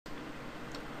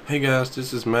Hey guys,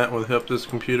 this is Matt with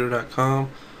helpthiscomputer.com.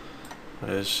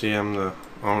 As you see, I'm the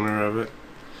owner of it.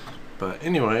 But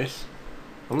anyways,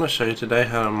 I'm going to show you today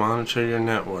how to monitor your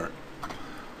network.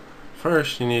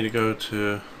 First, you need to go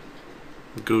to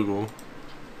Google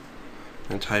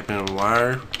and type in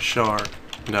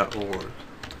Wireshark.org.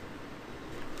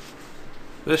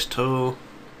 This tool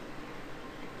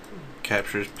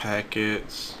captures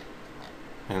packets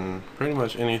and pretty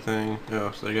much anything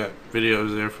else. They got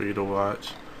videos there for you to watch.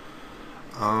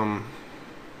 You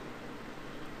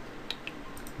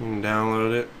can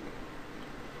download it,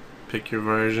 pick your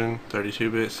version,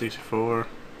 32-bit, 64,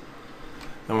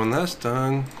 and when that's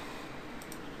done,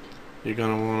 you're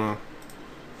gonna wanna,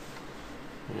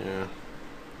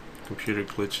 computer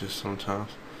glitches sometimes.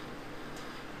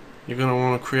 You're gonna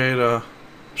wanna create a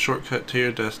shortcut to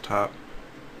your desktop.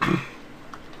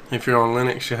 If you're on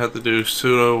Linux, you have to do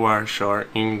sudo Wireshark.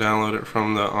 You can download it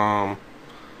from the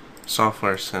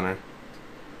software center.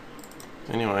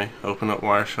 Anyway, open up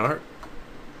Wireshark.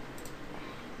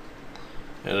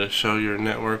 It'll show your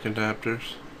network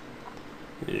adapters.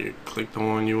 You click the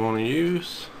one you want to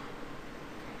use,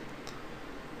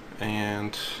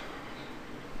 and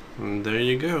there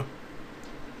you go.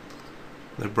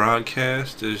 The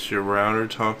broadcast is your router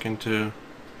talking to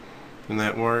the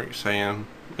network, saying,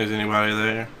 "Is anybody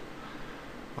there?"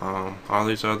 All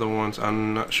these other ones,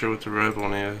 I'm not sure what the red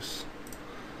one is.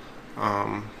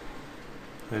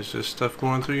 There's just stuff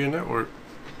going through your network.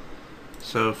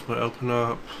 So if we open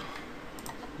up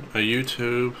a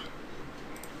YouTube,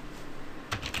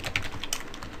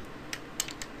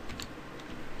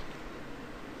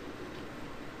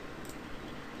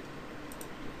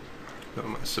 got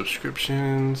my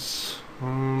subscriptions.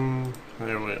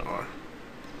 There we are.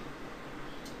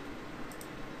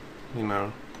 You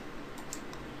know,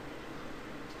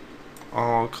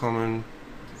 all coming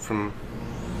from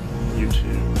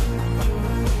YouTube.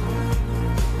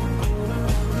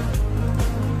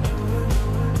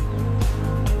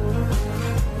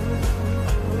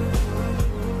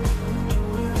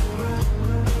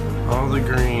 All the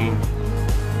green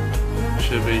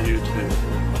should be YouTube.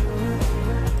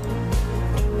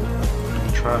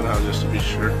 I'll try it out just to be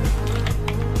sure.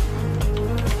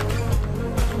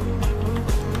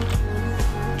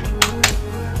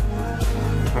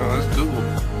 Oh, that's Google.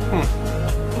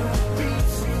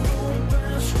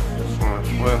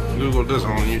 Well, Google does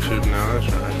own YouTube now, that's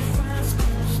right.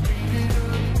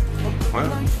 Well,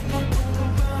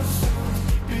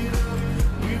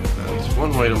 that's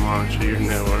one way to monitor your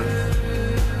network.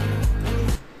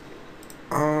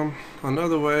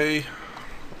 Another way,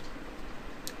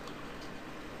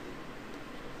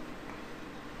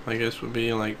 I guess, would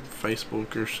be like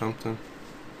Facebook or something.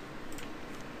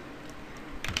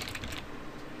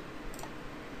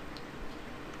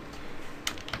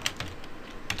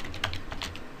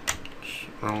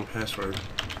 Wrong password.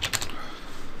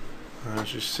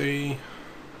 As you see,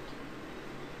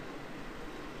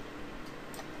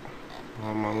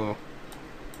 all my little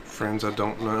friends I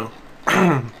don't know.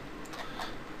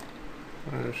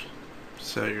 There's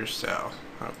Sell Yourself.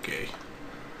 Okay.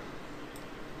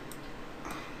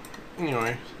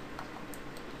 Anyway,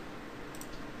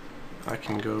 I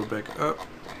can go back up.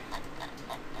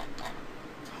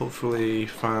 Hopefully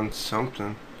find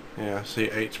something. Yeah,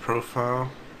 see H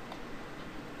profile.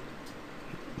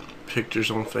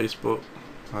 Pictures on Facebook.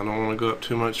 I don't want to go up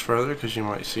too much further because you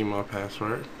might see my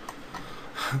password.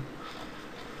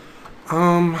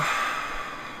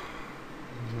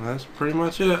 That's pretty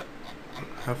much it.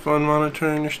 Have fun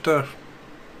monitoring your stuff.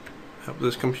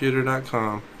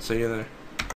 Helpthiscomputer.com. See you there.